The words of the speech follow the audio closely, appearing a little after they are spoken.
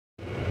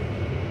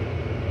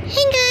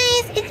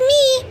it's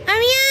me,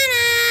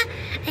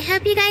 Ariana. I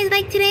hope you guys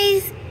like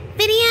today's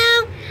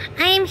video.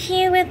 I am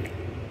here with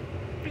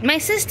my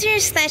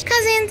sisters slash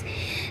cousins.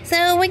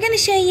 So we're gonna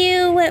show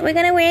you what we're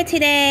gonna wear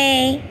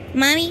today.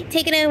 Mommy,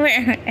 take it over.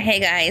 Hey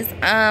guys.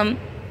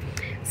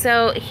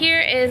 So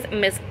here is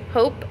Miss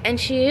Hope, and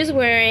she is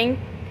wearing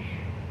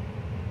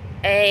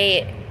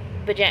a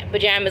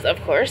pajamas,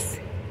 of course,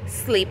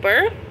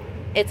 sleeper.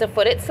 It's a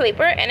footed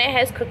sleeper, and it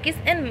has cookies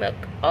and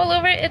milk all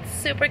over it. It's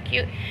super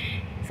cute.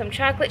 Some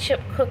chocolate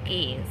chip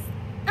cookies.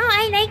 Oh,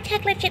 I like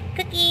chocolate chip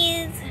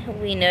cookies.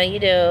 We know you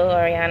do,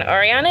 Ariana.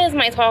 Ariana is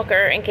my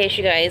talker, in case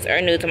you guys are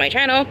new to my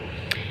channel.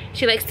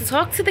 She likes to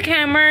talk to the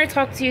camera,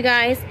 talk to you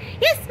guys.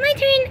 Yes, my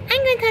turn.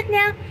 I'm going to talk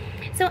now.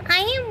 So I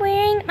am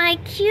wearing my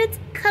cute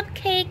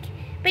cupcake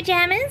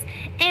pajamas,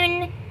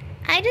 and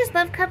I just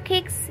love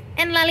cupcakes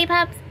and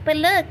lollipops. But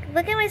look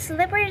at my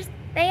slippers.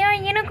 They are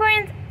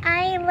unicorns.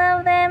 I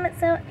love them,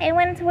 so I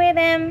wanted to wear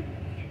them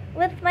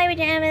with my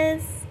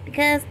pajamas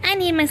because I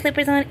need my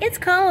slippers on. It's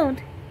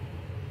cold.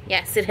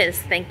 Yes, it is.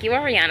 Thank you,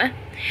 Ariana.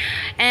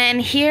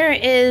 And here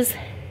is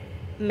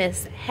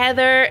Miss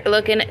Heather,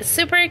 looking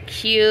super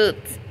cute,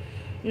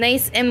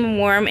 nice and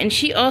warm, and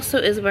she also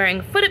is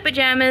wearing footed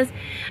pajamas.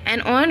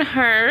 And on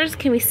hers,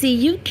 can we see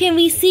you? Can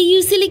we see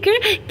you, silly girl?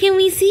 Can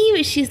we see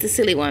you? She's the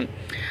silly one.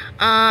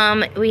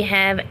 We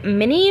have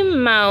Minnie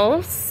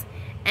Mouse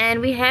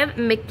and we have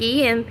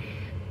Mickey, and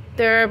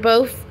they're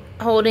both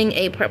holding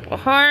a purple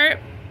heart.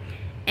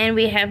 And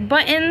we have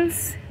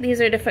buttons. These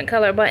are different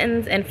color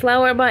buttons, and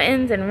flower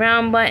buttons, and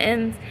round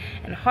buttons,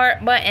 and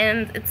heart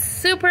buttons. It's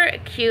super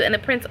cute, and the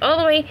print's all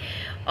the way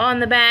on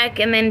the back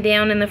and then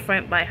down in the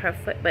front by her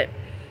foot. But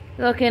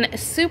looking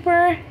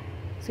super,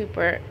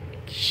 super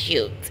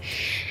cute.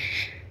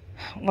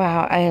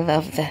 Wow, I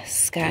love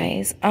this,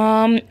 guys.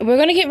 We're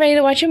gonna get ready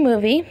to watch a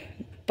movie,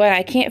 but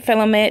I can't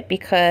film it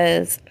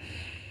because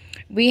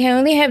we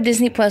only have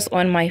Disney Plus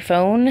on my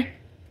phone,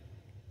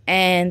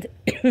 and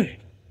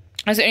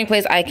there's the only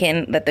place I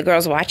can let the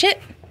girls watch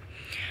it.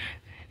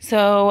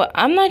 So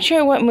I'm not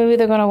sure what movie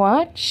they're gonna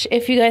watch.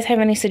 If you guys have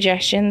any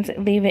suggestions,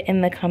 leave it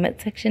in the comment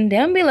section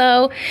down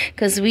below,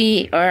 because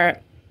we are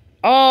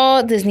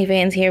all Disney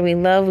fans here. We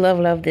love, love,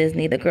 love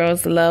Disney. The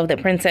girls love the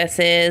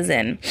princesses,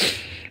 and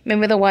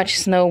maybe they'll watch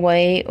Snow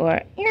White or...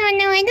 No,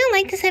 I don't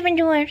like the Seven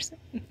Dwarfs.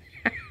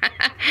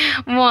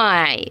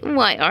 Why,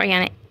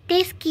 Ariana?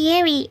 They're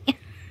scary.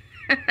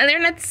 They're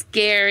not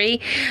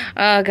scary.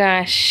 Oh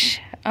gosh.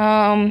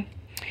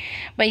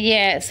 But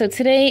yeah, so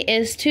today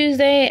is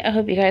Tuesday. I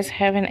hope you guys are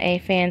having a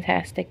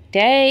fantastic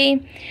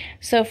day.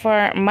 So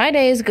far, my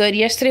day is good.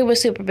 Yesterday was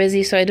super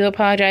busy, so I do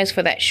apologize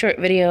for that short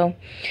video.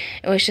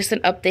 It was just an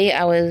update.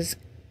 I was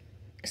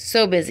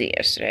so busy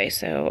yesterday.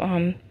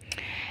 So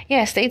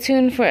yeah, stay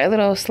tuned for a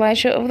little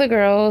slideshow of the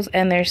girls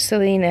and their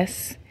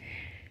silliness.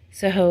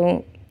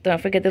 So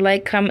don't forget to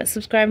like, comment,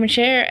 subscribe, and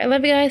share. I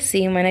love you guys.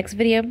 See you in my next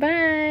video.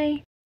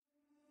 Bye.